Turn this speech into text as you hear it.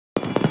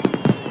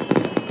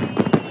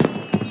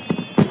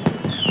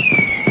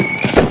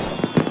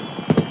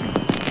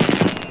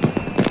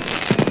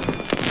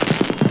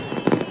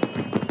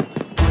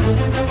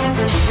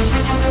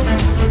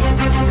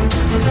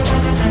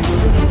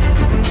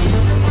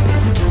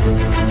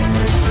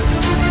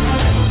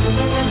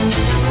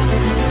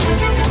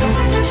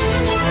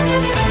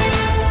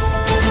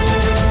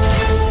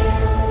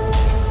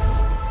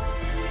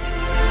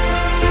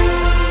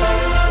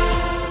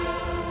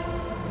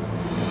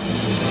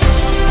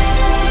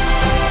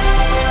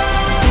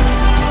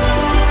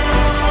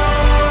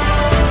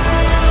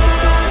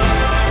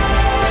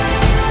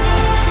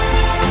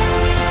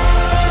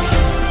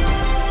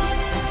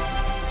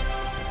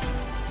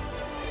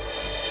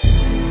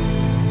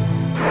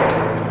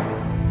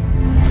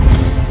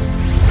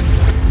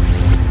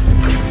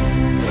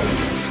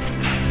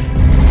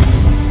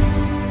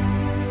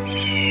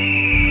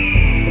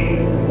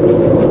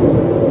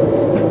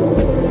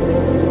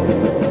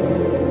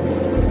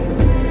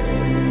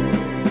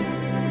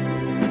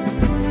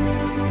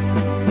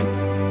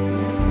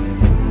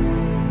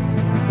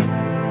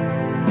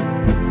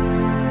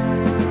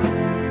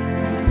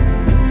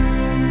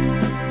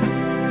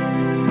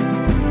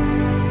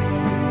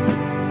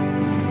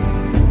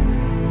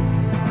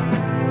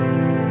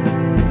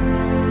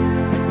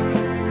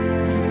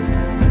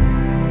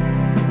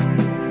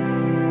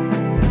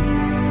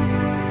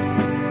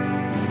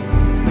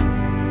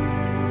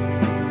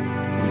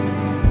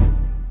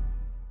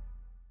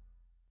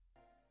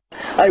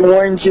I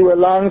warned you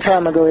a long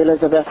time ago,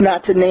 Elizabeth,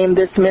 not to name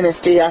this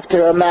ministry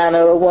after a man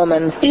or a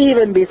woman,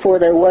 even before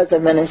there was a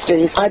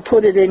ministry. I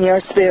put it in your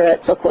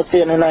spirit,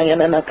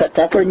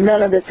 for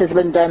none of this has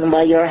been done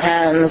by your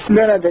hands.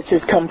 None of this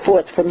has come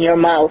forth from your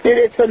mouth. It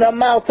is from the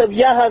mouth of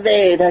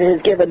Yahweh that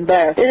has given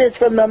birth. It is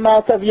from the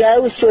mouth of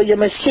YAHUSHUA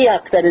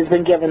HAMASHIACH that has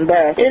been given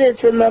birth. It is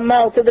from the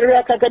mouth of the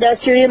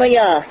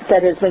Rakakadashuyimaya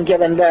that has been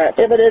given birth.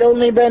 If it had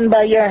only been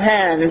by your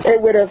hands,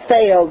 it would have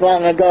failed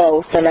long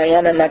ago.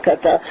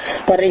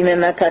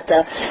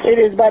 It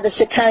is by the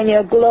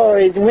Shekinah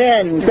glory's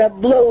wind that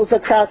blows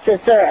across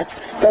this earth,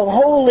 the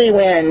holy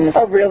wind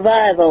of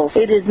revival.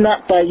 It is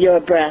not by your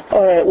breath,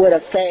 or it would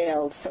have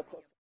failed.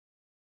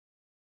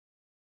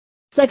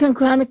 2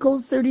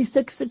 Chronicles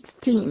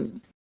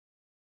 36:16.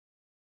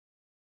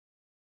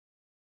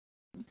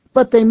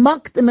 But they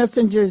mocked the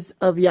messengers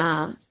of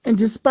Yah, and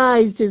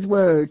despised his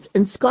words,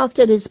 and scoffed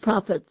at his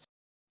prophets,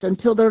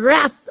 until the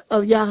wrath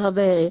of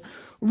Yahweh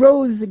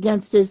rose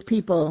against his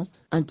people,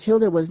 until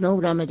there was no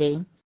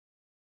remedy.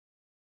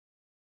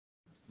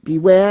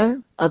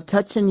 Beware of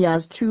touching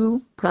Yah's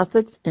true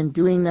prophets and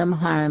doing them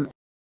harm.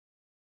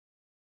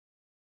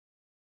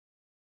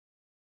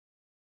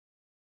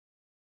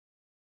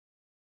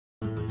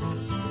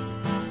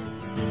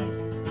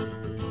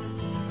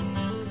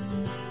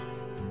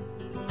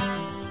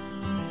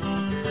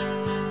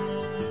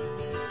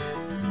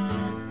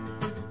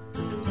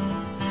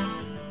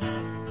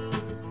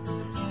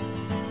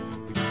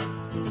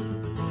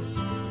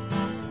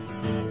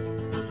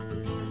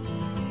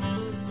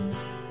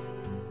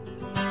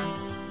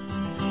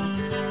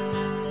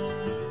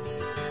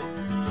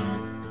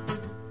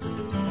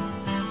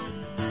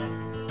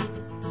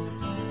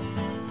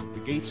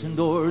 Gates and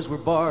doors were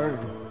barred,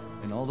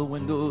 and all the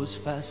windows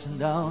fastened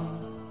down.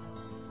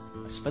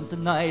 I spent the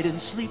night in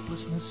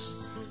sleeplessness,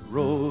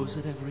 rose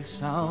at every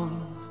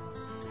sound,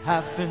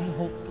 half in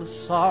hopeless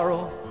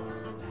sorrow,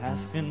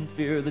 half in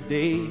fear the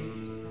day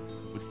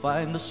would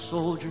find the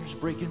soldiers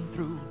breaking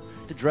through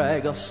to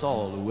drag us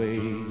all away.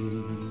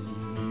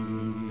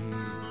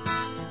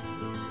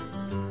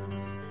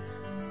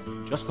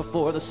 Just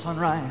before the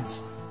sunrise,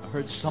 I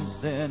heard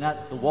something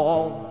at the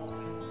wall.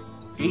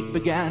 The gate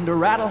began to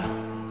rattle,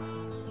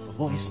 a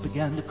voice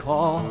began to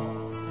call.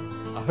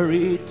 I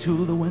hurried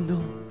to the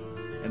window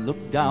and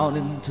looked down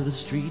into the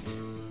street,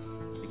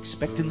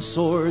 expecting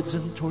swords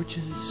and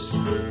torches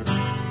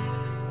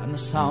and the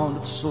sound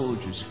of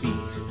soldiers' feet.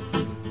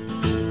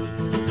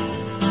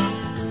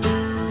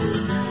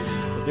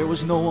 But there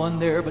was no one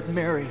there but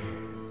Mary,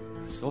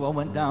 so I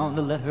went down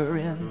to let her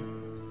in.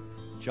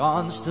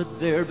 John stood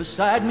there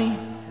beside me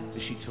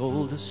as she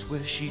told us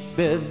where she'd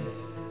been.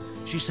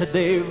 She said,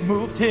 they've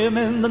moved him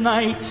in the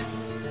night,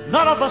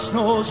 none of us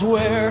knows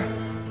where.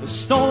 The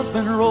stone's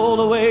been rolled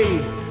away,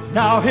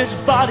 now his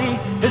body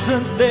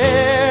isn't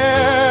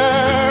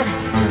there.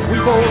 We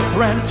both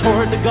ran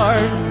toward the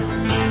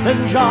garden,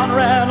 then John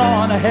ran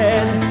on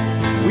ahead.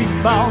 We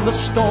found the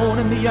stone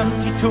in the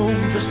empty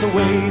tomb, just the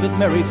way that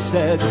Mary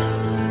said.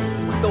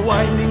 But the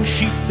winding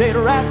sheet they'd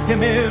wrapped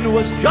him in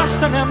was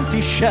just an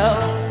empty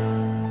shell.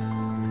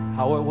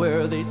 How or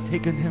where they'd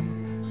taken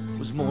him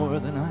was more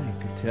than I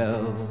could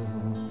tell.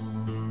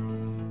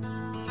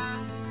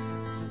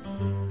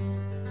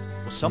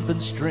 Something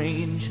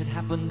strange had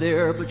happened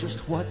there, but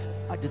just what,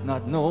 I did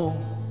not know.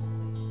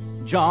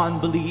 John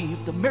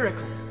believed a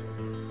miracle,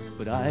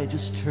 but I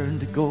just turned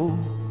to go.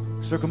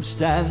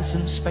 Circumstance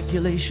and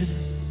speculation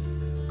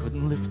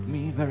couldn't lift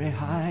me very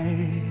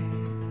high,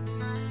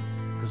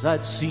 'cause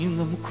I'd seen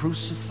them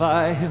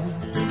crucify him,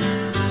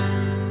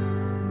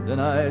 then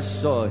I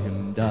saw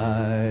him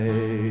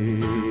die.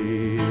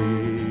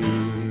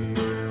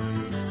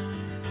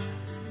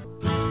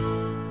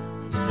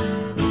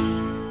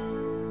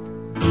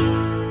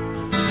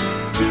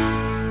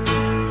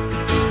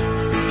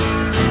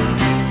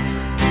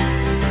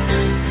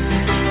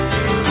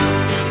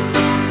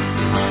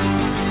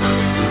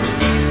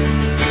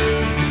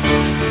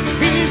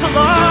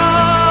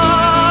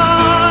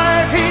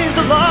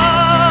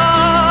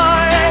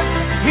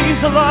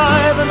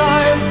 Alive and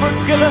I'm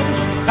forgiven,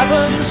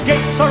 heaven's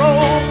gates are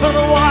open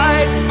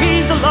wide.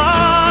 He's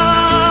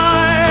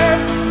alive,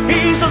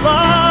 he's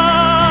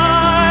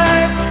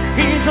alive,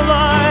 he's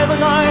alive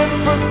and I'm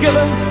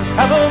forgiven,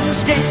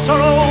 heaven's gates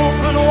are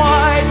open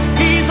wide.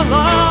 He's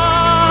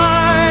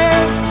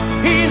alive,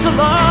 he's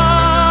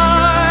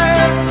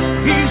alive,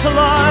 he's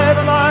alive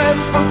and I'm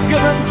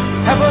forgiven,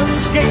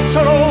 heaven's gates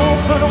are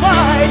open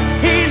wide.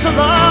 He's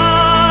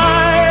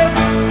alive,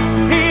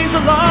 he's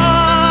alive.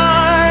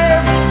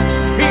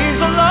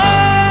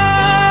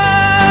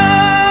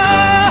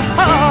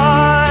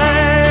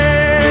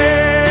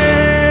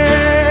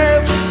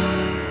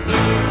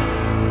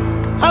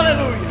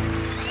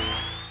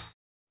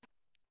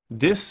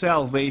 This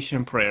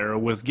salvation prayer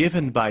was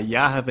given by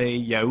Yahweh,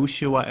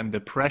 Yahushua, and the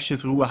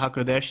precious Ruach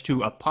HaKodesh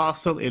to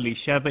Apostle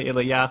Elisheva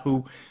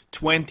Eliyahu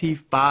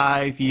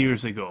 25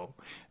 years ago.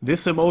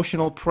 This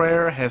emotional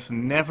prayer has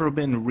never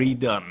been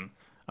redone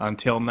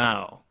until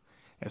now.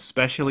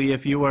 especially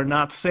if you are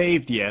not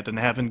saved yet and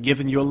haven't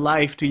given your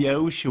life to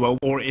Yahushua,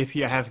 or if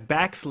you have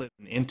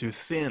backslidden into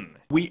sin.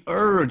 We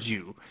urge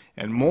you,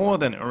 and more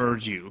than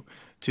urge you,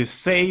 to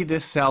say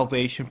this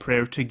salvation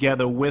prayer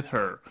together with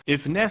her.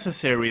 If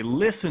necessary,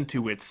 listen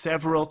to it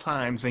several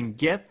times and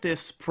get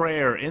this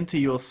prayer into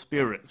your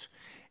spirit.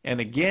 And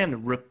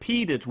again,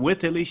 repeat it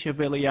with Elisha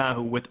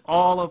Eliyahu with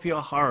all of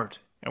your heart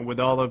and with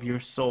all of your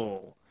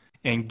soul.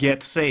 And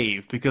get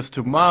saved, because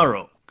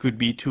tomorrow could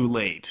be too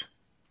late.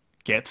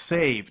 Get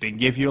saved and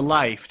give your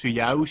life to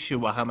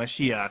YAHUSHUA HA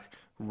MASHIACH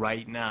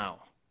right now.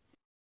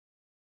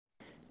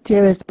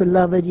 Dearest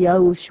beloved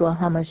YAHUSHUA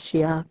HA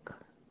MASHIACH,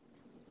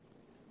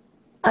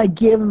 I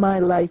give my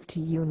life to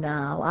you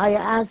now. I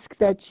ask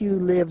that you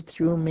live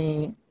through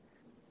me.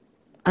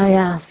 I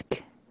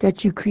ask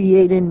that you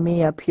create in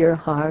me a pure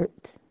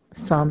heart.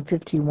 Psalm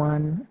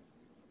 51.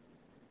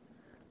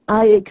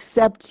 I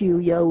accept you,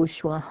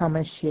 YAHUSHUA HA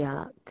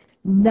MASHIACH,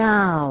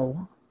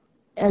 now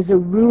as a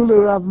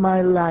ruler of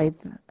my life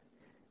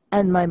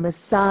and my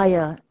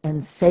Messiah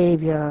and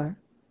Savior.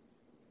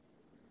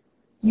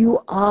 You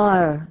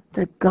are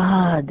the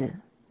God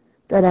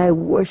that I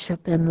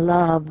worship and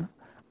love.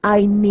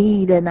 I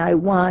need and I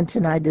want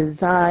and I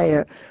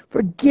desire.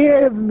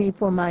 Forgive me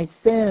for my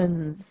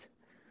sins,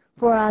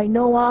 for I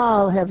know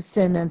all have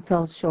sinned and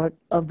fell short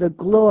of the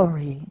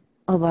glory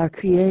of our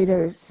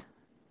creators.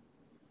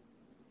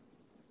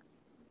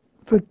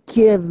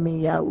 Forgive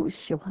me,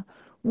 YAHUSHUA.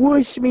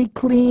 Wash me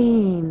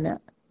clean.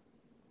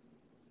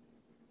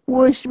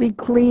 Wash me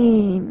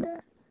clean.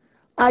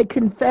 I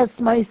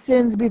confess my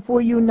sins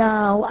before you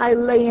now. I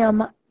lay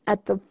them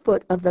at the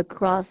foot of the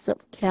cross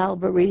of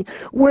Calvary,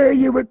 where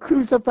you were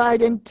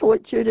crucified and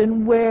tortured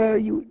and where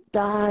you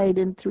died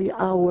in 3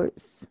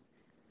 hours.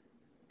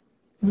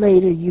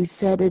 Later you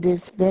said it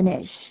is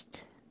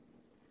finished.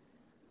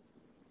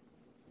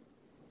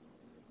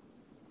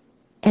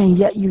 And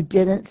yet you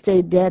didn't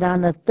stay dead.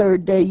 On the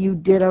 3rd day you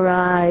did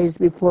arise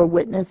before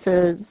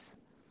witnesses.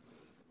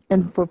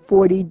 And for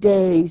 40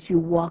 days you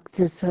walked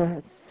this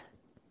earth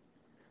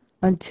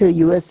until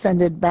you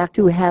ascended back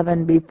to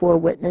heaven before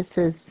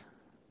witnesses.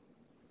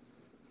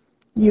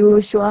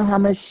 YAHUSHUA HA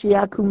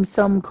MASHIACH, whom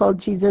some call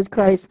Jesus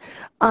Christ,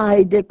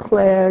 I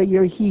declare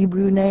your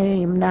Hebrew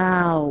name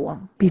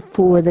now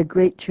before the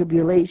great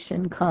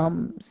tribulation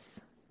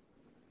comes.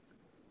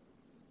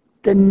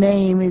 The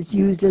name is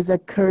used as a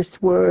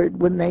curse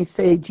word when they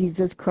say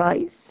Jesus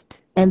Christ,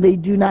 and they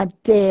do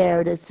not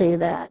dare to say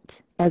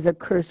that as a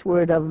curse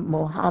word of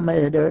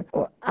Muhammad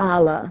or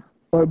Allah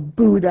or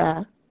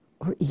Buddha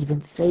or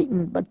even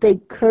Satan, but they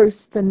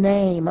curse the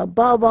name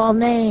above all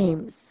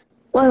names,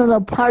 one of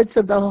the parts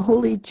of the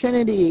Holy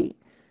Trinity.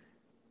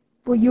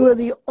 For you are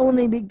the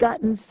only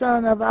begotten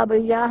Son of Abba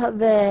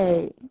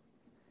Yahweh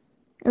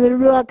and the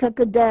Ruach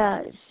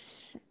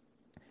HaKodesh,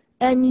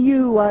 and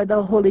you are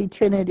the Holy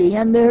Trinity,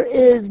 and there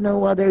is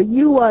no other.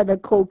 You are the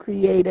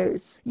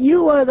co-creators.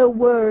 You are the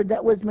Word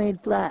that was made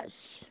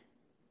flesh.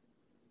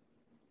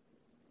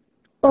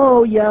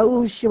 Oh,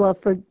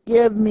 YAHUSHUA,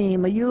 forgive me.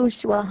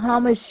 YAHUSHUA HA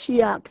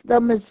MASHIACH, the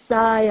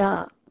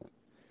Messiah.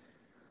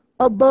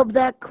 Above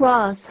that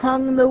cross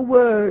hung the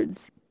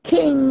words,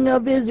 King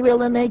of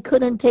Israel, and they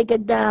couldn't take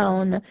it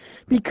down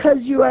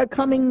because you are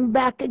coming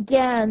back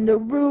again to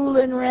rule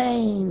and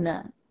reign.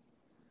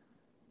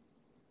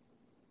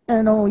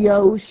 And oh,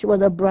 YAHUSHUA,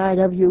 the bride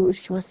of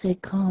YAHUSHUA, say,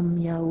 come,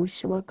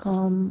 YAHUSHUA,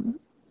 come.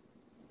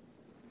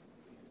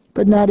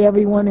 But not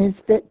everyone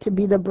is fit to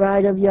be the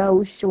bride of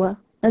YAHUSHUA.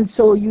 And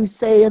so you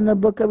say in the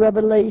book of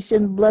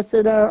Revelation,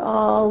 blessed are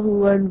all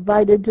who are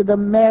invited to the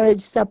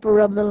marriage supper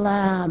of the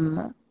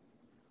Lamb.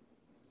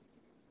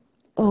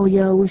 Oh,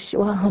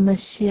 YAHUSHUA HA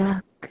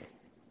MASHIACH,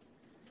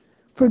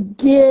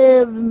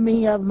 forgive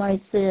me of my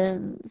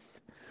sins.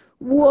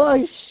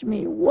 Wash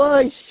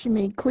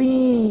me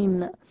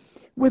clean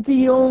with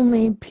the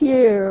only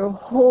pure,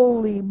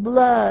 holy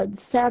blood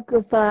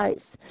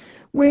sacrifice.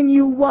 When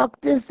you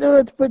walked this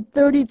earth for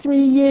 33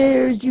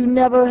 years, you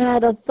never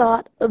had a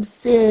thought of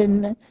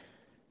sin.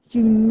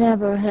 You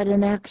never had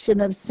an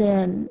action of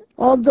sin.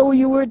 Although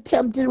you were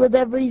tempted with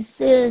every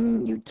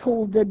sin, you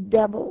told the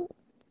devil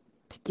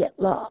to get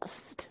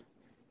lost.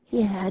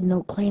 He had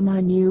no claim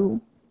on you.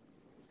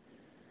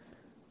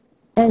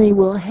 And he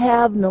will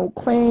have no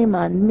claim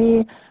on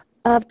me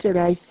after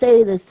I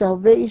say the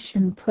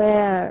salvation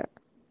prayer.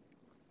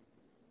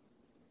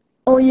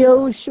 Oh,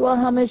 YAHUSHUA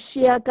HA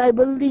MASHIACH, I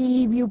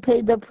believe you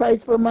paid the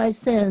price for my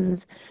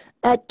sins.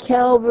 At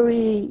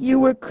Calvary, you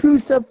were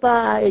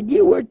crucified,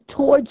 you were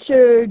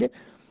tortured,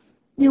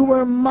 you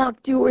were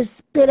mocked, you were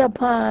spit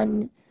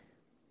upon.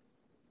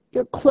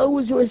 Your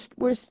clothes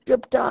were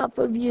stripped off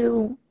of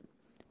you.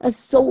 As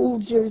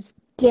soldiers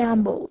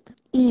gambled,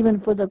 even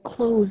for the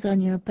clothes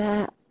on your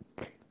back.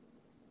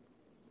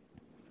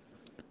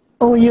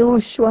 Oh,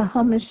 YAHUSHUA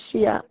HA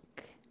MASHIACH,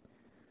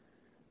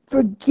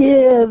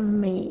 forgive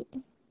me.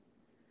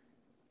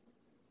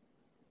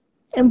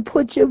 And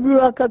put your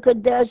Ruach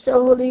HaKodesh, the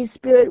Holy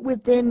Spirit,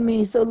 within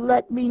me. So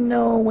let me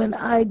know when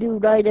I do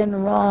right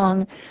and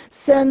wrong.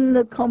 Send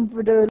the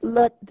Comforter.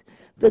 Let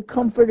the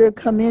Comforter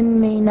come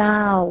in me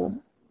now.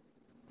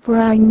 For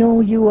I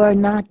know you are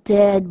not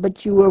dead,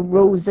 but you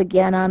arose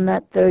again on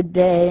that third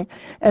day,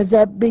 as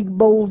that big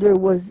boulder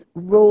was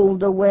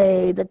rolled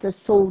away that the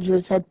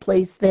soldiers had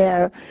placed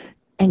there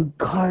and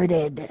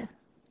guarded.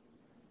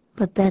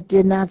 But that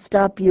did not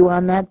stop you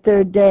on that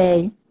third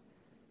day.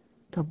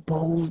 The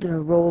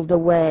boulder rolled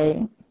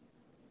away.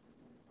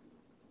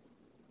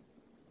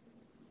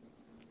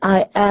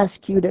 I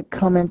ask you to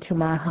come into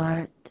my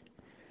heart,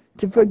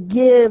 to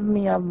forgive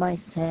me of my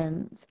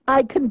sins.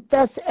 I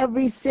confess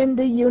every sin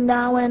to you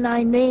now, and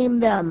I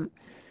name them,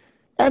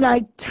 and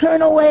I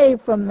turn away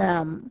from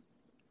them,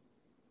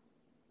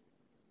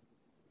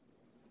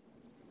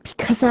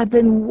 because I've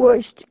been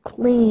washed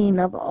clean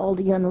of all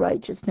the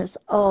unrighteousness,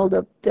 all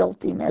the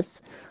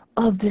filthiness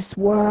of this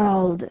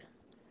world.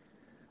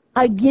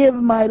 I give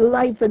my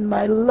life and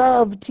my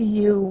love to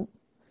you.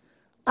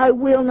 I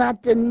will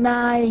not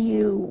deny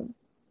you.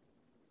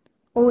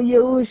 O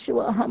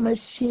YAHUSHUA HA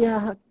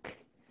MASHIACH,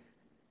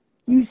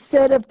 you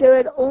said if there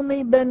had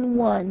only been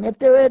one, if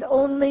there had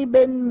only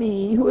been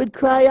me who would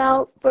cry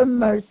out for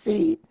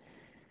mercy,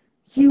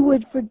 you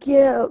would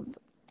forgive,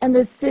 and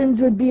the sins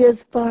would be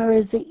as far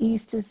as the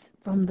east is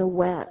from the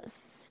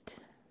west.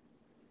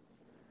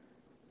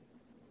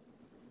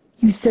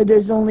 You said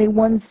there's only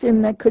one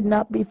sin that could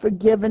not be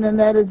forgiven, and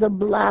that is a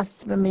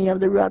blasphemy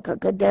of the Ruach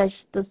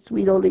HaKodesh, the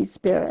sweet Holy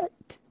Spirit.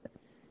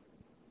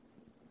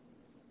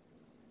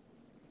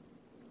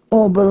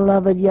 Oh,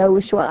 beloved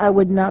Yahushua, I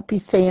would not be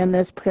saying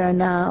this prayer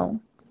now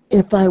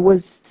if I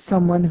was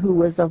someone who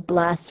was of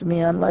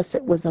blasphemy, unless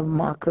it was of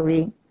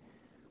mockery.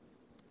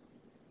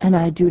 And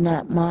I do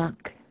not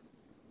mock.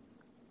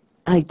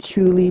 I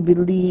truly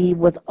believe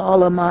with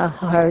all of my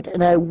heart,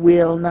 and I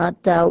will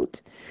not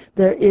doubt,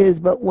 there is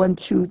but one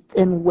truth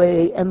and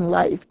way and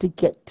life to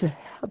get to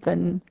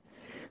heaven.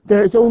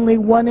 There's only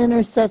one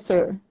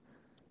intercessor,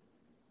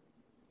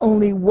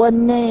 only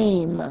one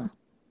name,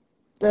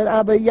 that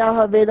Abba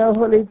Yahweh, the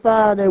Holy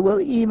Father,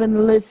 will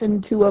even listen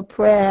to a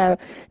prayer,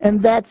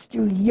 and that's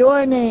through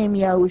your name,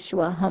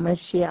 YAHUSHUA HA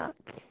MASHIACH.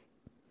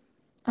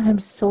 I'm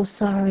so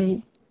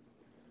sorry.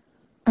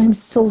 I'm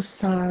so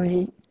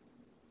sorry.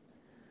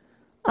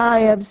 I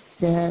have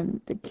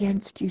sinned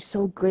against you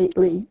so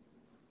greatly,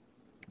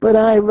 but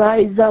I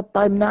rise up.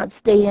 I'm not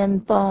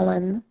staying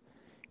fallen,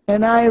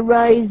 and I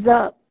rise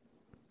up,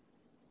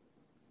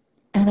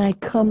 and I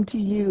come to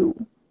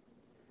you,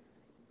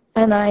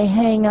 and I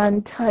hang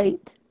on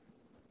tight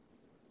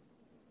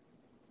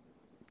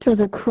to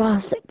the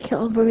cross at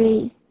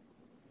Calvary,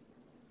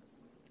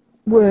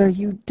 where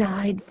you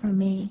died for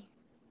me,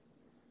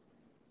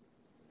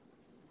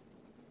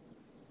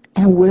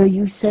 and where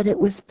you said it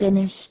was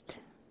finished.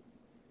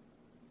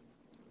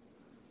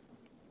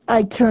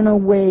 I turn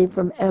away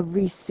from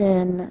every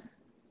sin.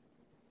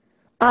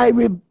 I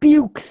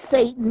rebuke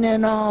Satan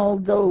and all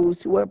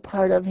those who are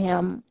part of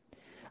him.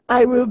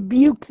 I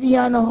rebuke the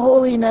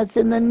unholiness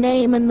in the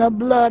name and the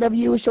blood of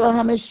YAHUSHUA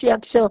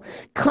HaMashiach shall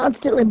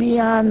constantly be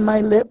on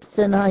my lips,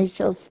 and I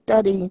shall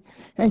study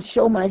and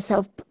show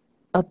myself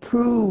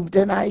approved,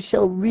 and I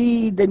shall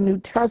read the New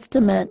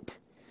Testament.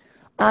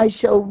 I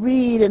shall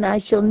read and I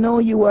shall know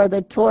you are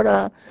the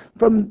Torah,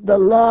 from the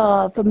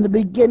law, from the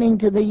beginning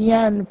to the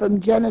end,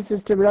 from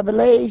Genesis to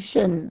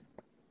Revelation.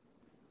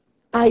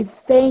 I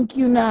thank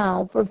you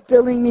now for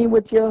filling me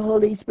with your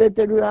Holy Spirit,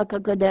 the Ruach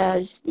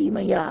HaKodesh, the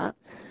Imaya.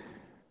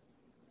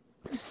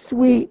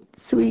 Sweet,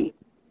 sweet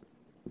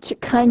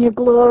Shekinah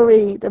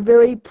glory, the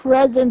very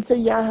presence of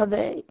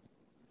Yahweh.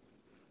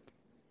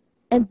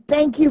 And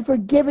thank you for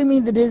giving me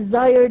the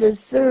desire to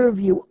serve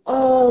you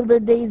all the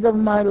days of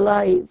my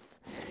life.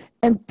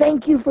 And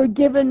thank you for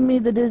giving me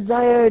the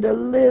desire to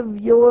live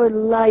your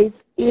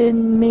life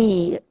in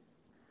me.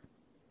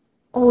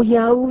 Oh,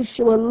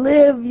 Yahushua,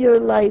 live your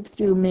life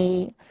through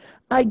me.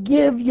 I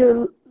give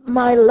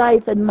my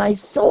life and my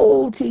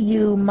soul to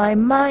you. My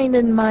mind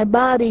and my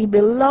body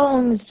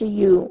belongs to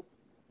you.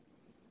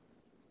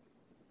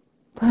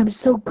 I'm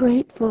so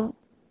grateful.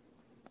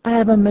 I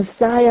have a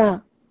Messiah.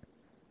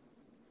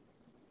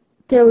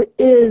 There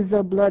is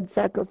a blood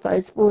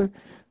sacrifice, for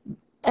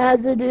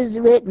as it is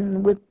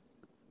written,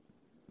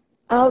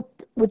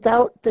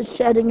 without the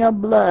shedding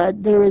of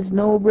blood, there is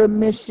no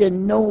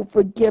remission, no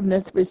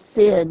forgiveness for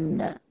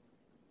sin.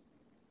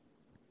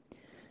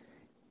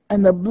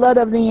 And the blood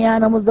of the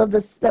animals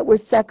that were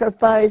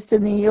sacrificed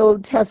in the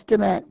Old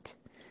Testament,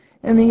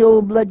 in the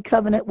old blood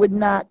covenant, would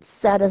not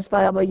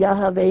satisfy Abba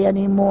Yahweh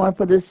anymore,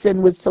 for the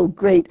sin was so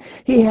great.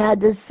 He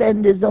had to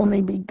send his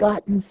only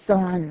begotten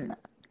Son,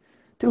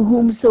 to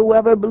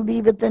whomsoever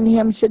believeth in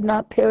him should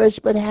not perish,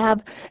 but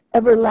have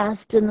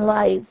everlasting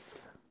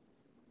life.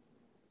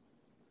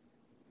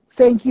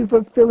 Thank you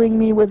for filling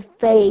me with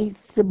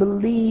faith to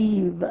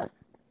believe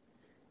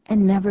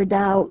and never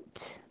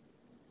doubt.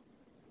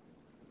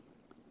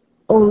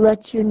 Oh,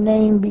 let your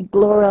name be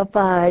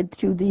glorified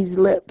through these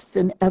lips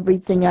and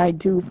everything I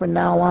do from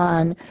now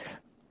on.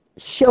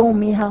 Show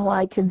me how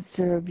I can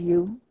serve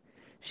you.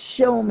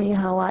 Show me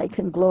how I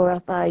can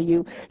glorify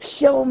you.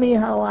 Show me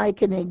how I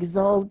can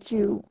exalt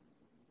you.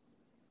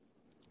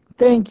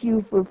 Thank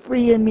you for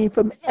freeing me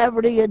from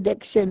every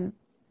addiction,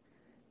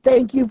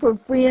 Thank you for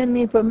freeing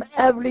me from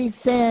every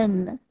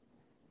sin.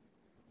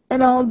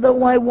 And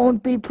although I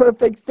won't be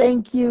perfect,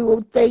 thank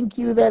you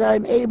that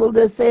I'm able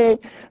to say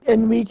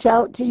and reach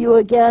out to you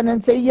again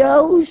and say,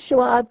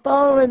 Yahushua, I've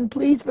fallen,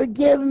 please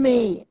forgive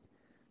me.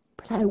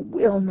 But I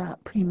will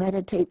not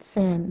premeditate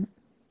sin.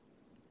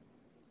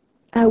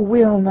 I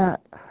will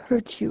not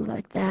hurt you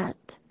like that,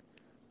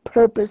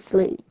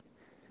 purposely.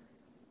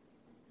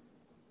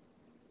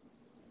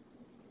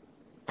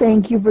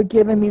 Thank you for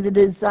giving me the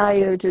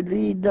desire to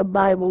read the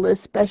Bible,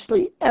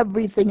 especially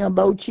everything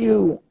about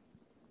you.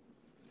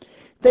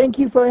 Thank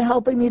you for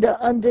helping me to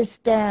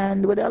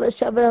understand what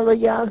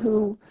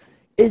YAHUSHUA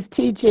is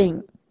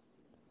teaching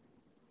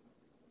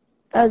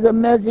as a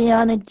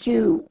Messianic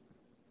Jew.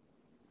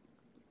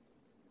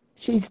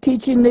 She's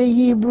teaching the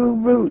Hebrew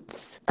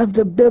roots of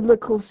the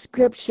biblical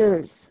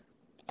scriptures,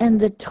 and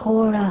the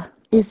Torah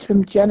is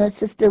from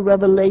Genesis to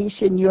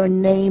Revelation. Your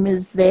name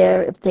is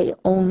there. If they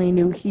only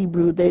knew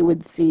Hebrew, they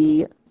would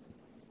see.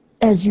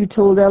 As you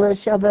told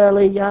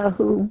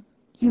YAHUSHUA,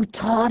 you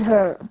taught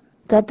her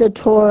that the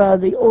Torah,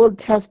 the Old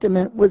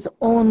Testament, was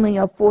only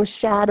a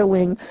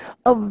foreshadowing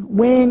of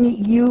when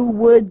you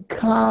would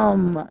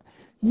come.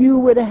 You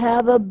would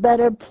have a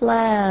better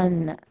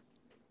plan.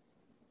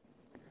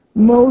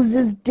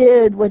 Moses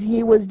did what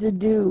he was to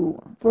do,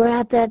 for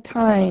at that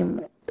time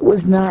it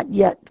was not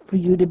yet for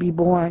you to be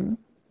born.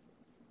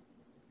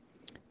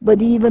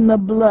 But even the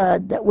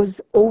blood that was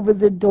over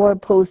the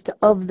doorpost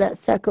of that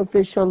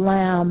sacrificial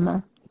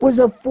lamb was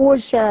a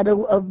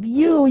foreshadow of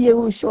you,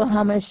 YAHUSHUA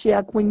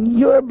HaMashiach, when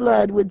your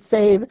blood would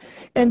save,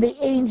 and the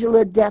angel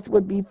of death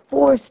would be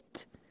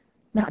forced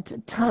not to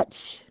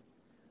touch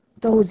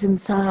those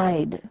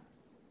inside.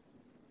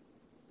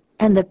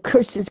 And the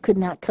curses could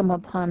not come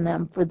upon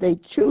them, for they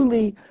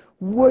truly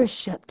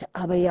worshipped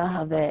Abba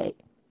Yahweh.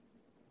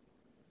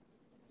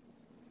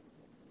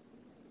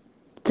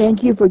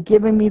 Thank you for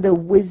giving me the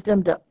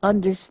wisdom to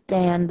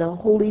understand the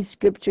holy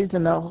scriptures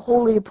and the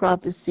holy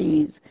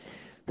prophecies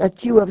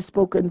that you have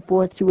spoken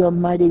forth through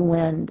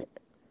AmightyWind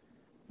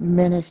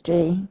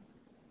ministry.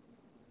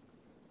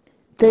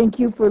 Thank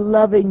you for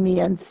loving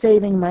me and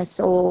saving my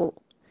soul.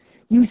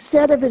 You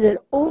said if it had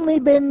only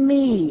been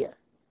me,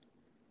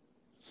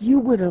 you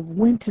would have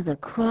went to the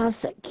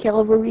cross at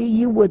Calvary.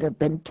 You would have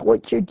been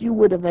tortured. You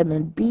would have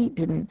been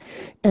beaten.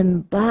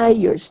 And by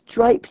your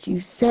stripes, you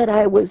said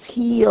I was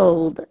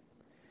healed.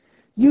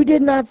 You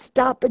did not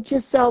stop at your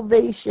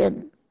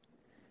salvation,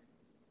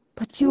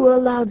 but you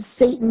allowed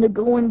Satan to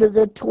go into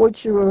the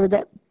torturer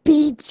that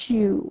beat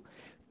you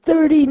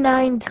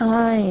 39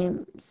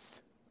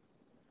 times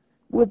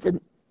with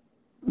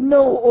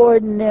no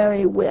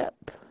ordinary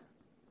whip,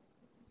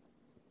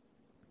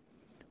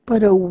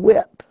 but a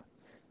whip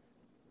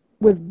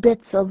with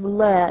bits of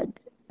lead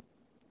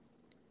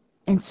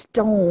and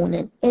stone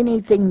and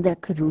anything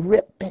that could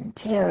rip and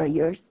tear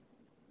your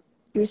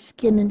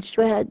skin in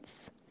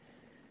shreds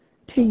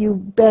till you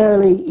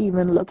barely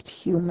even looked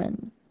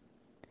human,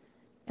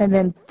 and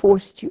then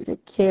forced you to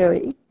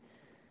carry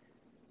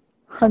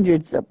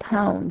hundreds of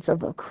pounds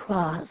of a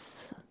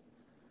cross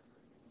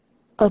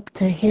up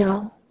the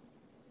hill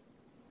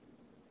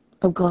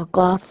of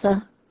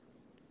Golgotha.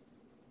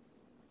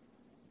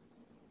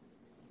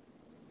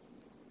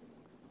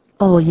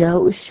 Oh,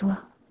 Yahushua,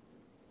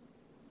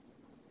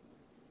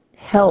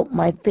 help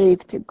my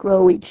faith to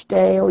grow each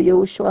day, oh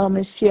YAHUSHUA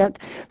HaMashiach,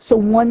 so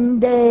one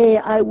day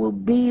I will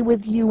be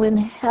with you in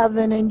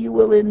heaven and you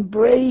will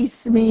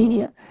embrace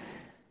me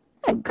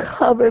and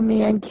cover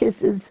me in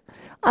kisses.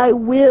 I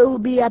will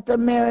be at the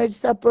marriage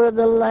supper of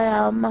the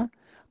Lamb.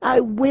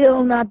 I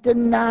will not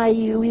deny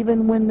you,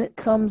 even when it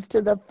comes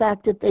to the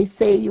fact that they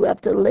say you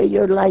have to lay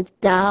your life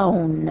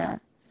down,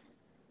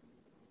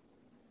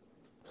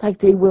 like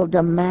they will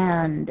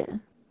demand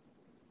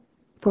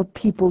for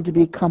people to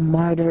become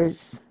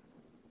martyrs.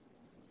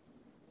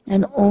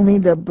 And only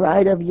the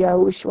bride of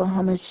YAHUSHUA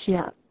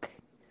HaMashiach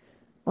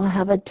will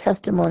have a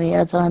testimony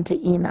as unto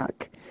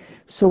Enoch.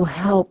 So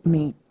help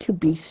me to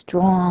be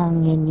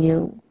strong in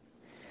you.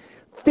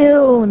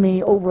 Fill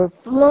me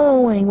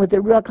overflowing with the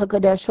Ruach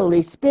HaKodesh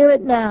Holy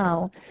Spirit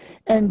now,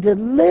 and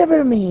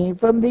deliver me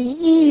from the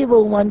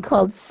evil one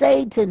called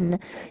Satan.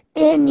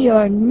 In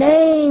your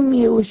name,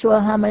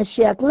 YAHUSHUA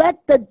HaMashiach,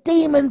 let the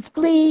demons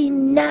flee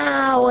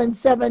now in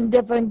 7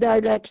 different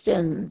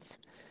directions.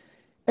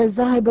 As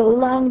I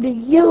belong to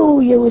you,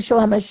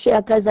 YAHUSHUA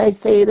HaMashiach, as I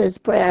say this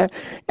prayer,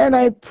 and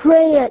I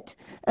pray it,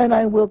 and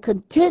I will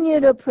continue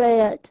to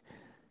pray it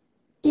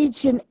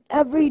each and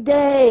every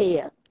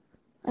day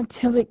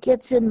until it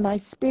gets in my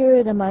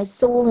spirit and my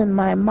soul and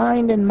my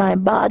mind and my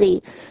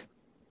body.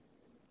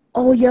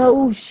 Oh,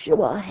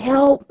 Yahushua,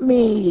 help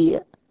me.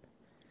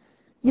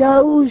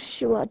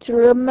 Yahushua, to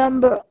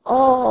remember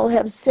all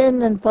have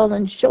sinned and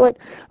fallen short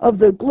of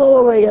the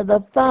glory of the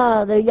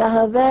Father,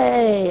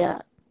 Yahweh.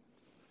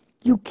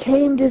 You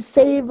came to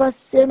save us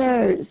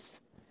sinners,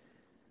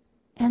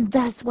 and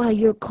that's why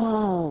you're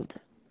called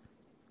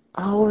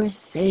our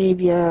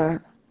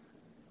Savior,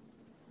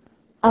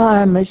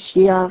 our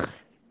Mashiach.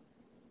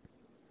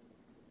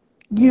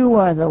 You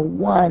are the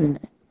one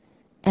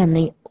and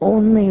the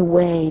only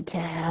way to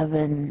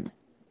heaven.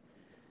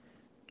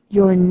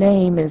 Your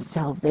name is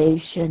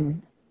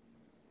salvation.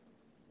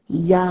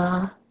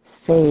 Yah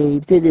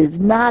saves. It is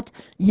not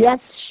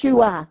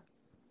Yeshua.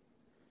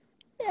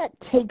 That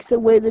takes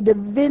away the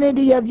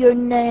divinity of your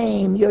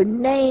name. You're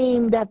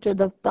named after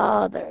the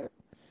Father.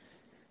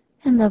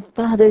 And the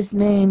Father's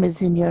name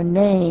is in your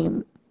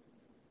name.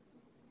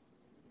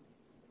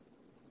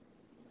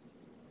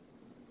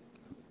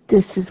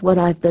 This is what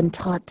I've been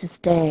taught to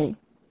stay.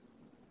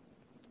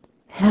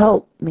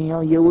 Help me,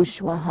 O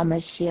YAHUSHUA HA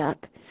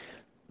MASHIACH.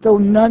 Though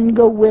none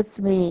go with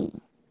me,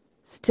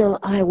 still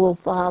I will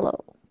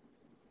follow.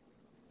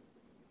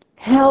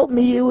 Help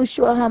me,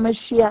 YAHUSHUA HA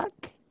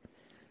MASHIACH,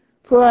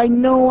 for I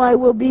know I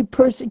will be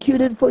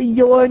persecuted for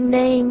your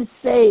name's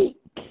sake.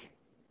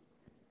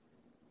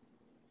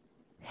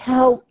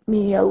 Help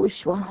me,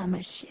 YAHUSHUA HA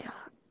MASHIACH.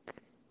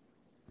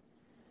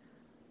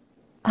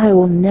 I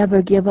will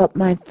never give up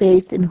my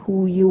faith in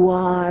who you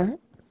are.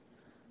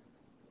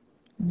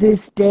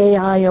 This day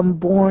I am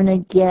born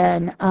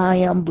again. I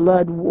am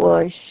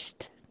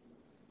blood-washed.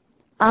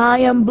 I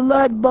am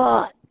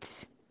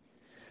blood-bought.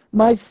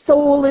 My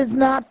soul is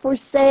not for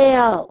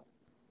sale.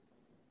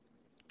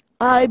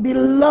 I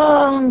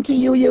belong to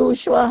you,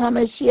 YAHUSHUA HA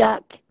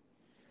MASHIACH.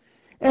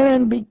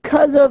 And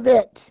because of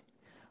it,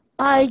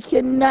 I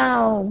can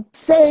now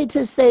say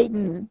to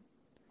Satan,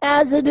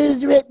 as it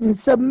is written,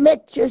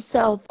 submit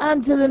yourself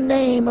unto the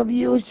name of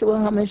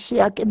YAHUSHUA HA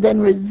MASHIACH, and then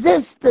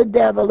resist the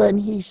devil, and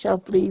he shall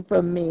flee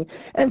from me.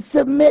 And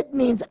submit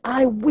means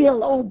I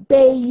will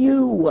obey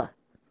you.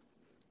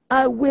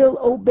 I will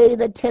obey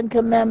the 10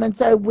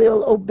 Commandments. I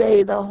will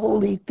obey the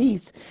holy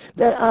feasts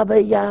that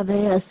Abba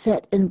Yahweh has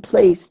set in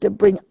place to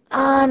bring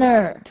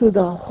honor to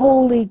the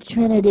Holy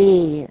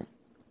Trinity.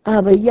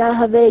 Abba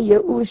Yahweh,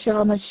 YAHUSHUA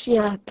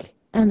HaMashiach,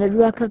 and the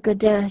Ruach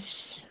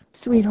HaKodesh,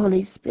 sweet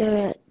Holy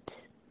Spirit.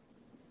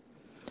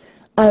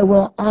 I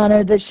will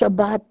honor the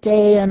Shabbat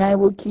day, and I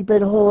will keep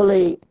it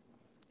holy,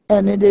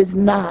 and it is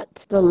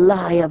not the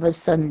lie of a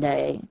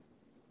Sunday.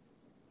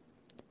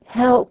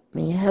 Help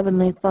me,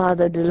 Heavenly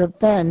Father, to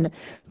defend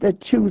the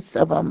truths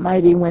of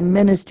AmightyWind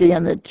Ministry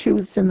and the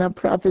truths in the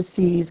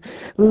prophecies.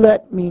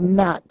 Let me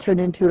not turn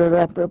into a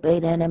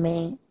reprobate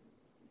enemy.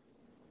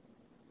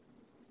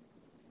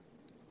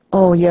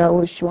 Oh,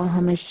 YAHUSHUA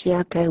HA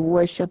MASHIACH, I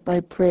worship, I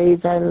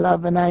praise, I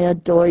love, and I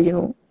adore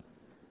you.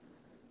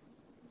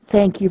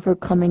 Thank you for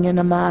coming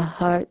into my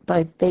heart.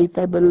 By faith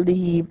I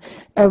believe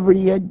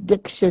every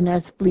addiction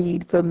has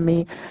fled from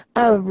me.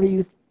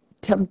 Every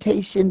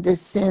temptation to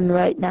sin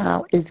right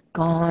now is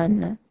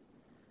gone.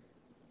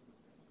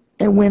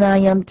 And when I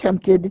am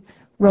tempted,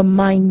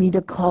 remind me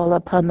to call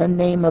upon the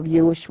name of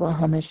YAHUSHUA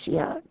HA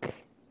MASHIACH.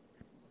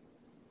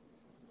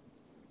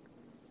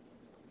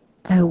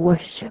 I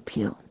worship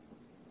you.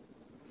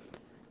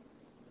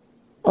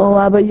 Oh,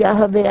 Abba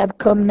Yahweh, I've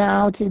come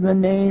now to the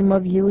name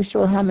of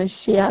YAHUSHUA HA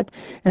MASHIACH,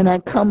 and I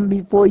come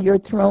before your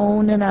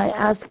throne, and I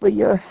ask for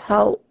your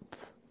help.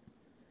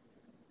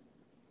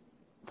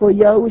 For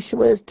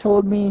YAHUSHUA has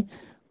told me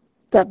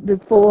that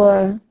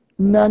before,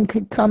 none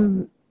could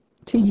come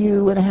to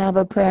you and have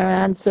a prayer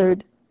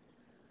answered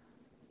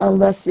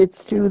unless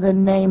it's through the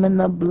name and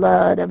the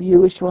blood of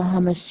YAHUSHUA HA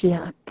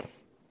MASHIACH.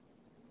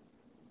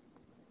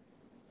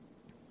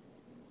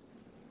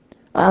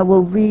 I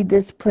will read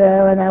this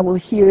prayer and I will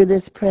hear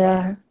this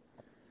prayer,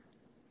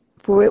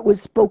 for it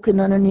was spoken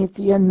underneath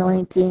the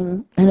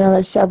anointing. And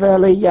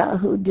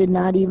Yahu did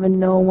not even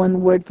know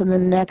one word from the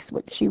next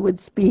what she would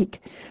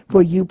speak,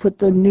 for you put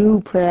the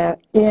new prayer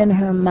in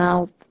her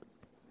mouth.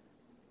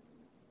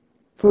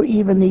 For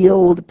even the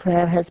old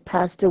prayer has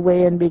passed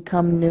away and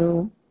become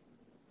new.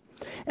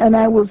 And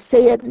I will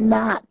say it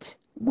not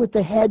with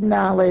the head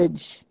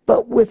knowledge,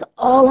 but with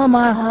all of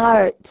my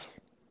heart.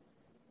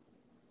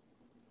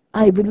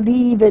 I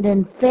believe it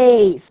in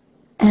faith,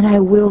 and I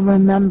will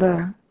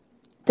remember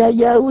that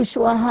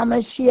YAHUSHUA HA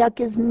MASHIACH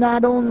is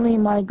not only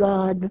my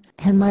God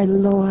and my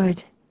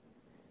Lord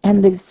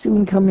and the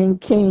soon-coming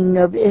King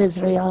of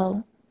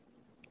Israel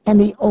and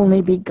the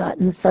only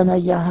begotten Son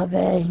of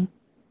Yahweh.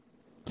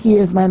 He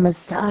is my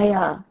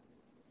Messiah.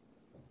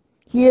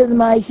 He is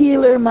my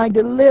healer, my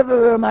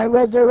deliverer, my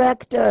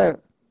resurrector.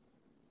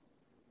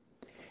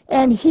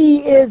 And he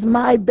is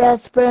my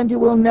best friend who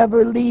will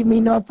never leave me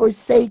nor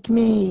forsake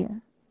me.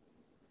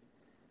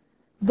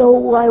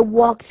 Though I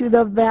walk through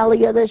the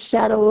valley of the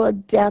shadow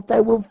of death, I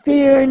will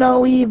fear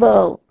no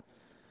evil,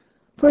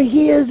 for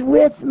he is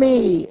with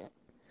me.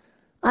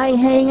 I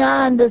hang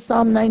on to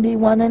Psalm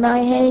 91 and I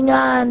hang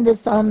on to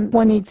Psalm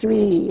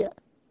 23.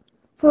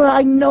 For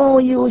I know,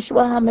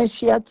 YAHUSHUA HA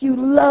MASHIACH, you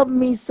love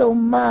me so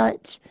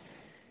much.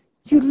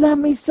 You love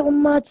me so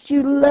much,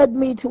 you led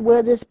me to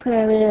where this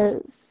prayer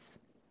is.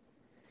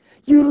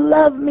 You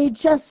love me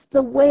just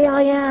the way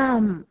I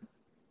am.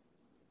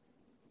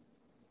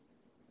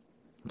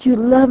 You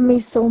love me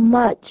so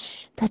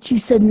much that you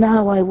said,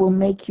 now I will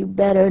make you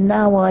better.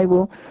 Now I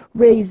will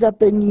raise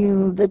up in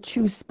you the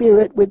true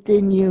spirit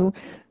within you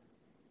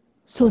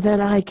so that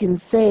I can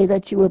say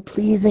that you are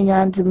pleasing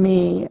unto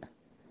me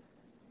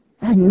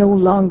and no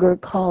longer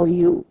call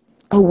you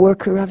a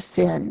worker of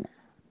sin.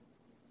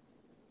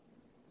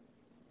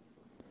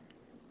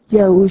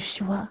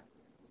 Yahushua,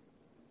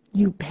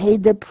 you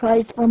paid the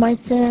price for my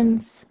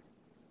sins.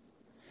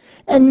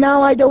 And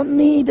now I don't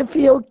need to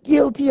feel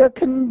guilty or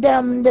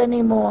condemned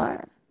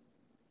anymore.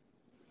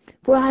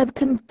 For I have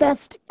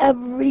confessed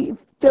every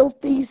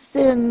filthy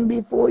sin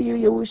before you,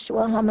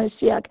 YAHUSHUA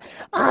HaMashiach.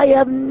 I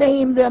have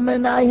named them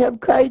and I have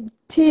cried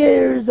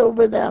tears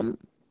over them.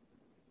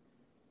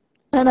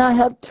 And I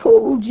have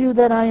told you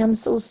that I am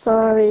so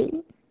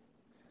sorry.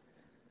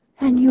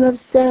 And you have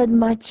said,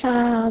 my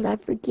child, I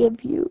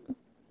forgive you.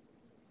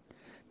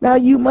 Now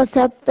you must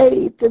have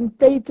faith, and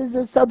faith is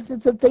the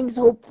substance of things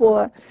hoped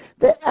for,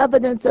 the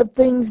evidence of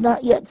things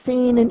not yet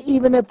seen. And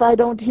even if I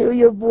don't hear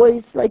your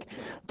voice like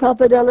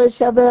Prophet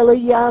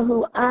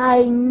Eliyahu,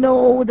 I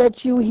know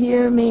that you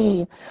hear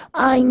me.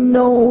 I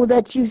know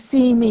that you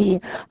see me.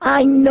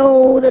 I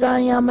know that I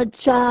am a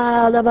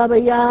child of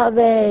Abba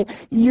Yahweh,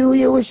 you,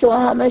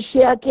 YAHUSHUA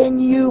HaMashiach,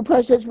 and you,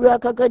 precious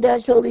Ruach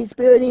HaKodesh, Holy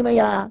Spirit,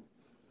 Imaya.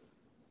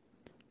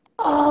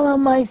 All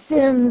of my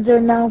sins are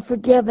now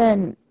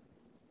forgiven.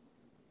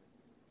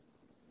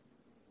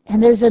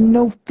 And there's a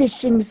no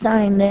fishing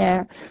sign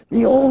there.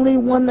 The only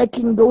one that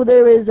can go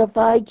there is if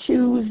I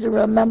choose to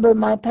remember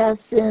my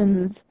past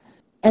sins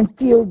and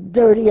feel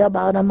dirty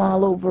about them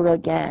all over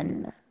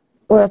again.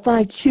 Or if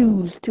I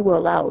choose to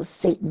allow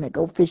Satan to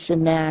go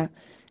fishing there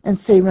and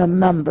say,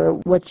 remember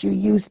what you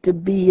used to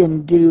be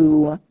and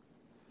do.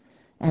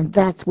 And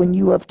that's when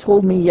you have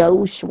told me,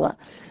 Yahushua,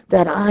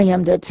 that I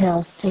am to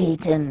tell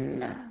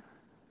Satan,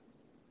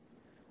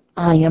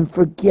 I am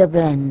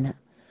forgiven.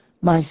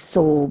 My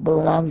soul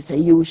belongs to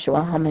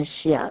YAHUSHUA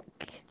HaMashiach.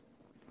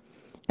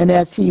 And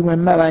as he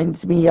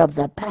reminds me of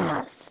the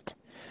past,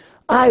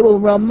 I will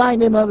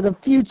remind him of the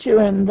future,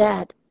 and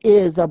that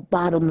is a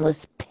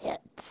bottomless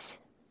pit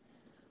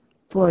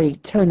for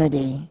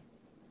eternity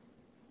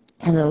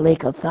and a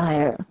lake of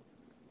fire.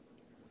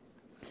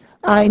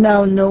 I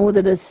now know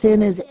that a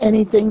sin is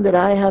anything that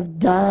I have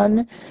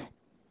done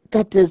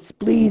that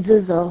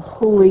displeases a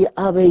holy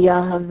Abba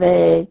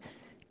Yahweh,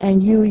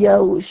 and you,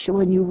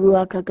 Yahushua, and you,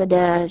 Ruach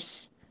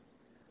HaKodesh.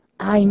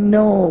 I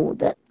know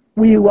that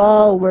we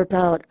all work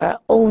out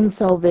our own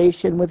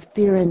salvation with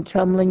fear and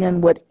trembling,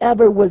 and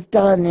whatever was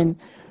done in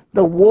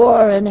the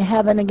war in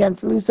heaven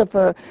against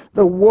Lucifer,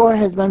 the war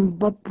has been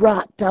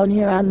brought down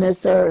here on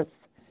this earth.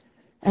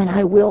 And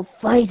I will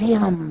fight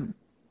him.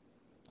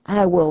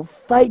 I will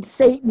fight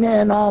Satan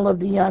and all of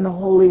the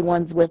unholy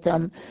ones with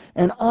him,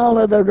 and all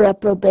of the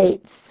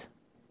reprobates.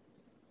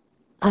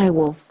 I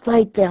will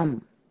fight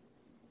them.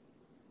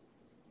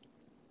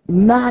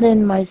 Not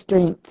in my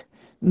strength,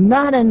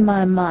 not in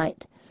my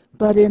might,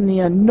 but in the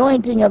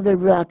anointing of the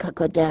Ruach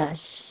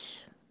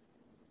HaKodesh.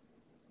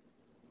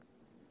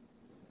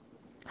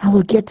 I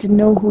will get to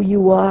know who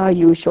you are,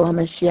 YAHUSHUA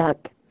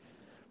HaMashiach.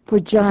 For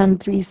John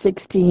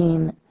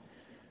 3:16,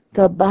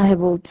 the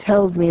Bible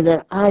tells me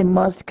that I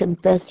must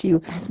confess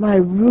you as my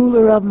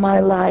ruler of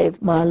my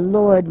life, my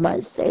Lord, my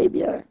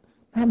Savior,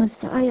 my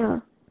Messiah.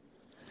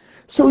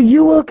 So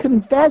you will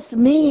confess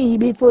me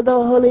before the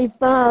Holy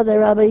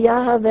Father, Abba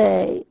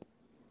Yahweh.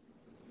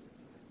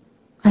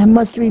 I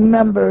must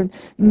remember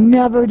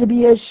never to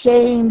be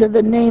ashamed of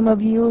the name of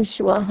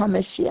YAHUSHUA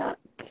HaMashiach.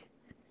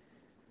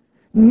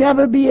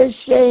 Never be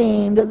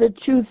ashamed of the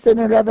truths and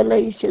the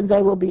revelations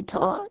I will be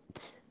taught.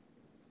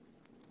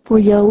 For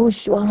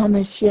YAHUSHUA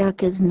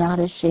HaMashiach is not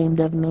ashamed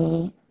of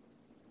me.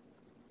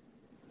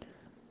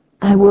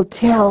 I will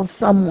tell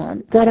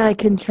someone that I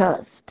can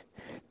trust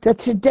that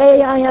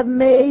today I have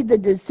made the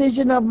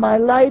decision of my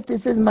life.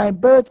 This is my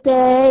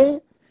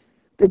birthday.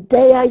 The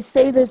day I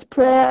say this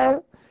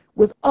prayer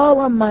with all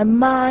of my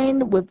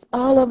mind, with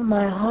all of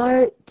my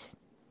heart,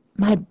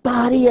 my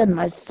body and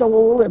my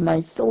soul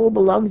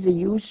belongs to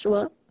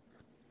Yahushua.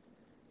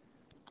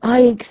 I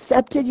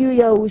accepted you,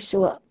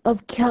 Yahushua,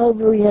 of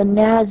Calvary and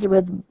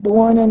Nazareth,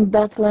 born in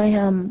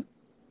Bethlehem,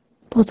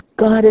 both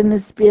God in the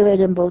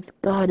Spirit and both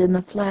God in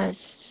the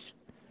flesh.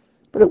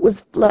 But it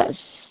was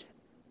flesh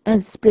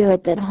and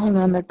spirit that hung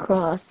on the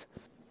cross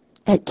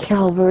at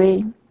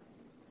Calvary.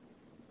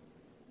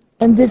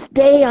 And this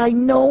day I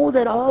know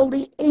that all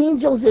the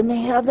angels in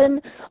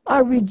heaven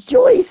are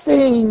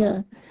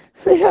rejoicing.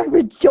 They are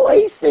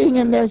rejoicing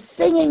and they're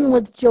singing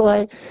with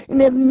joy.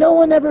 And if no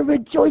one ever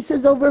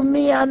rejoices over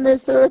me on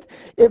this earth,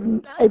 if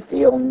I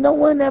feel no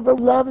one ever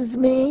loves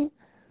me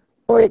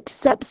or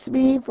accepts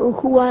me for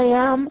who I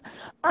am,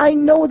 I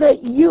know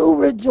that you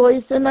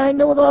rejoice, and I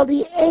know that all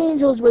the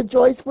angels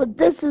rejoice, for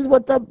this is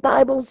what the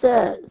Bible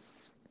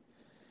says.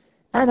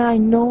 And I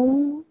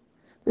know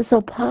this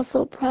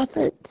apostle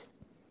prophet,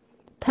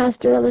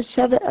 Pastor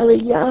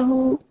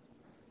Eliyahu,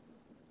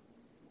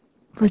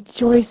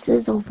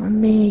 rejoices over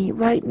me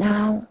right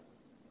now.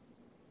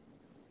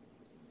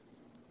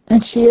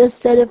 And she has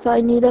said, if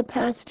I need a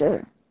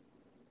pastor,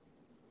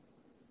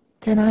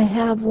 can I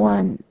have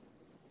one?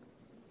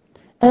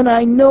 And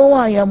I know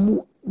I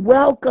am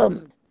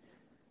welcomed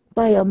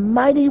by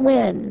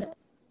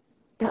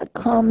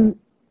AmightyWind.com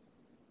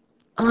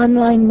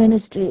online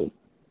ministry.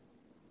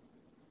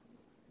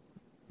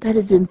 that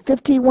is in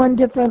 51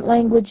 different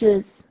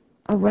languages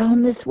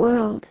around this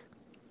world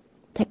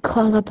that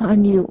call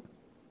upon you.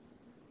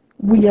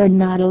 We are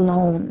not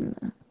alone.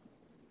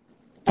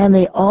 And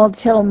they all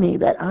tell me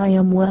that I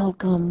am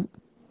welcome.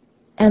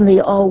 And they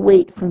all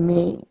wait for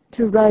me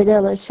to write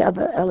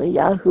Elisheva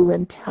Eliyahu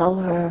and tell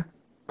her,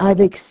 I've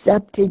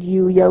accepted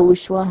you,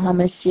 YAHUSHUA HA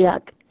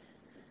MASHIACH.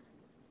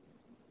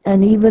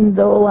 And even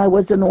though I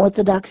was an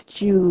Orthodox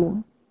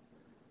Jew,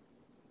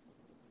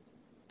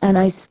 and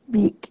I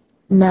speak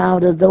now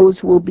to those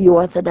who will be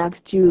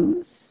Orthodox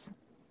Jews,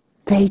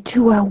 they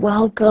too are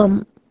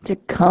welcome to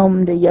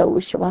come to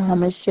YAHUSHUA HA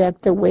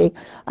MASHIACH the way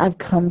I've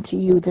come to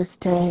you this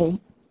day.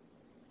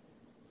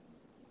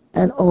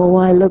 And oh,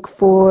 I look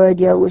forward,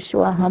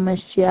 YAHUSHUA HA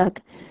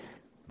MASHIACH,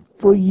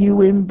 for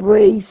you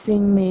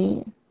embracing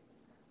me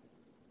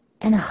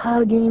and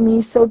hugging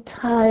me so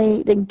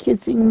tight and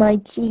kissing my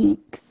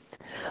cheeks.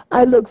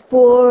 I look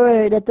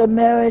forward at the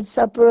marriage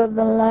supper of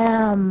the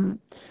Lamb.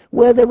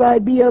 Whether I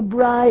be a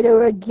bride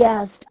or a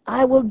guest,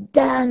 I will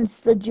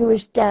dance the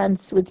Jewish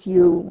dance with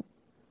you.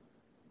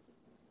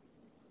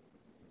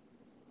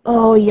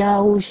 Oh,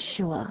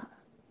 YAHUSHUA,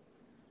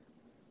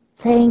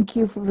 thank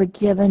you for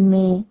forgiving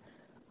me.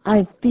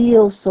 I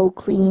feel so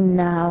clean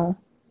now.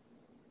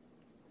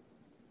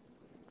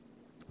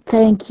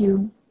 Thank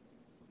you,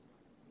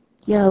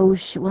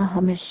 YAHUSHUA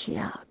HA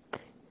MASHIACH.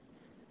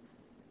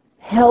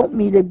 Help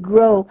me to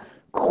grow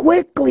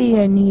quickly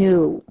in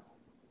you.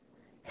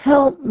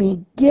 Help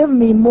me, give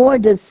me more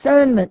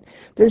discernment.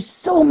 There's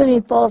so many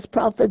false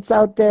prophets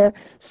out there,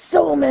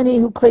 so many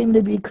who claim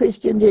to be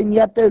Christians, and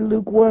yet they're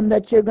lukewarm,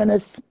 that you're going to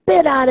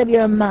spit out of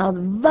your mouth,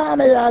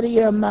 vomit out of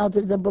your mouth,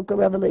 as the book of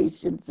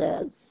Revelation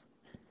says.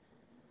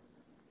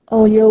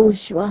 Oh,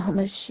 YAHUSHUA HA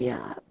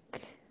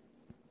MASHIACH,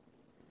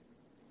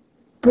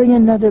 bring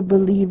another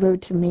believer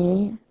to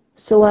me,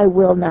 so I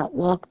will not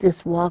walk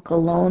this walk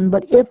alone,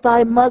 but if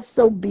I must,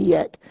 so be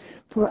it.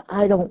 For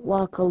I don't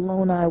walk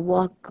alone, I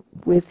walk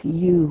with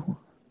you,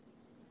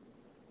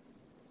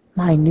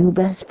 my new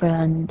best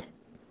friend,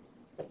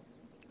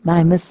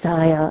 my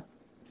Messiah,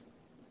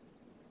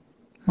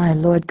 my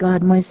Lord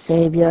God, my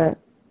Savior.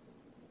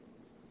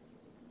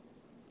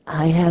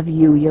 I have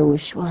you,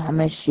 YAHUSHUA HA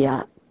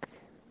MASHIACH.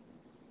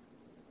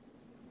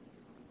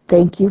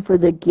 Thank you for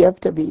the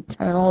gift of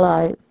eternal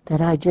life that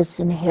I just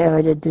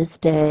inherited this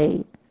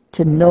day.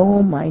 To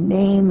know my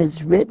name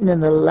is written in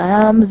the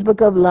Lamb's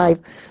Book of Life.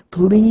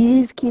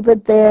 Please keep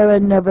it there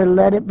and never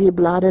let it be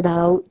blotted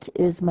out,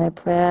 is my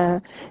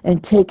prayer.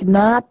 And take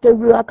not the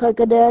Ruach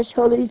HaKodesh,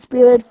 Holy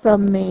Spirit,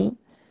 from me.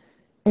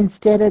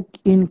 Instead,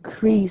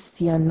 increase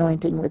the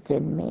anointing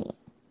within me.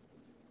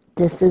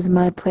 This is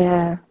my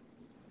prayer.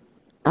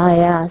 I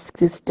ask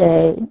this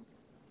day,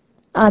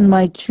 on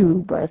my true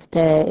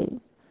birthday,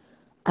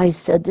 I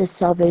said this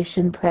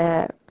salvation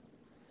prayer.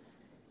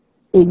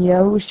 In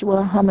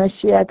YAHUSHUA HA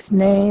MASHIACH's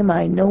name,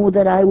 I know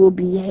that I will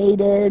be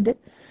hated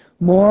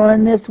more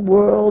in this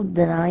world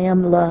than I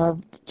am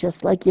loved.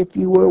 Just like if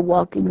you were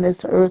walking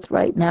this earth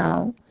right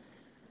now,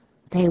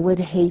 they would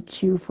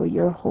hate you for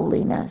your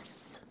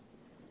holiness.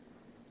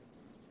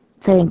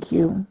 Thank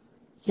you,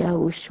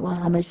 YAHUSHUA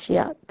HA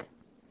MASHIACH.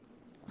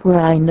 For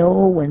I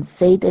know when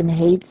Satan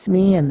hates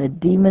me and the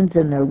demons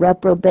and the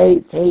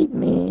reprobates hate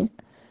me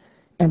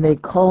and they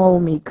call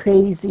me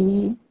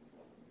crazy,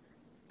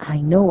 I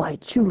know I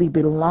truly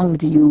belong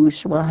to you,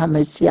 YAHUSHUA HA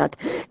MASHIACH,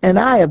 and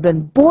I have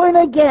been born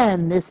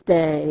again this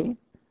day.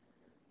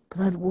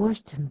 Blood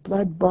washed and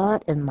blood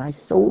bought, and my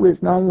soul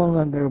is no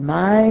longer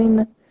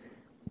mine,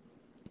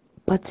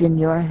 but in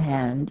your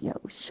hand,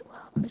 YAHUSHUA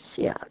HA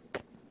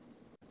MASHIACH.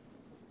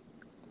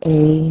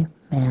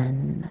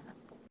 Amen.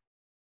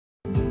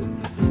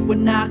 We're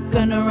not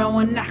gonna run,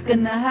 we're not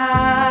gonna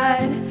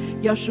hide.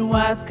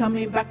 Yahushua's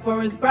coming back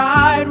for his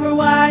bride. We're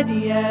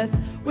YDS,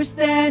 we're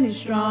standing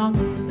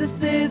strong.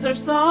 This is our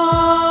song.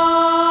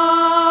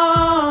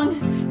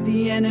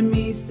 The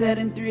enemy said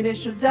in 3 days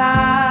she'll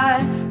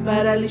die,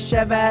 but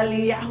Elisheva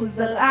Eliyahu's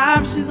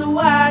alive. She's a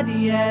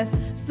YDS,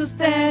 still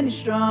standing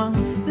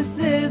strong. This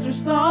is her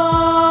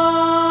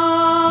song.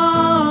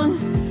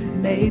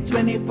 May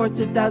 24,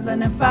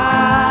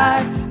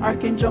 2005,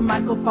 Archangel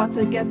Michael fought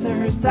to get to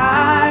her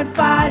side,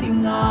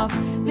 fighting off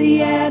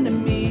the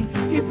enemy.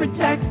 He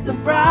protects the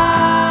bride.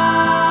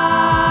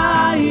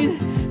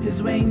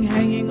 His wing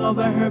hanging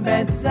over her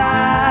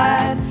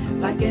bedside,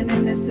 like an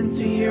innocent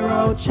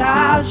 2-year-old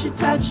child. She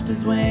touched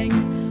his wing,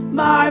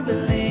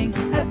 marveling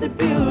at the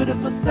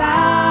beautiful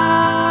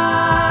sight.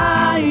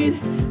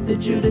 The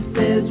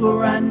Judases will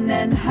run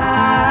and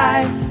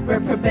hide,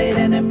 reprobate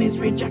enemies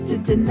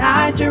rejected,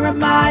 denied.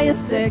 Jeremiah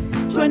 6,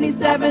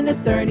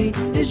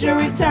 27-30 is your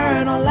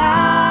eternal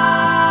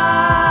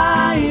life.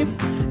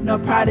 No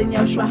pride in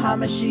YAHUSHUA HA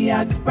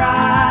MASHIACH's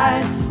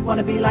bride.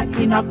 Wanna be like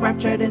Enoch,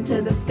 raptured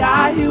into the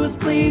sky. He was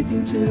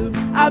pleasing to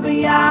Abba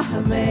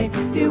Yahweh.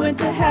 He went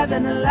to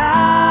heaven alive.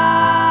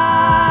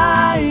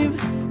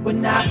 We're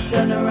not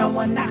gonna run,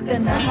 we're not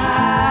gonna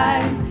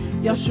hide.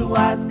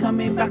 Yahushua's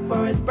coming back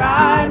for his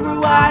bride. We're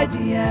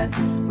YDS,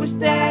 we're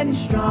standing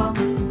strong.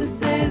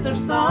 This is our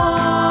song.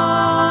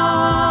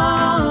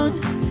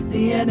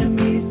 The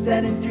enemy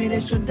said in 3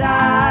 days she'll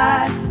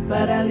die,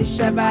 but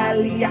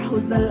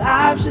Yahu's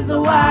alive. She's a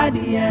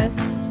YDS,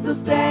 still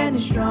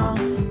standing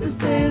strong. This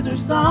is her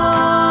song.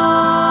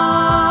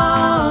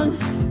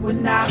 We're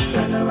not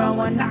gonna run,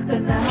 we're not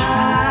gonna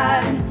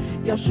hide.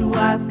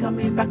 Yahushua's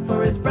coming back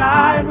for his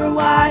bride. We're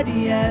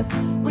YDS,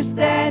 we're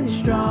standing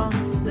strong.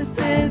 This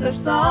is our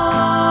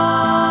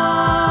song.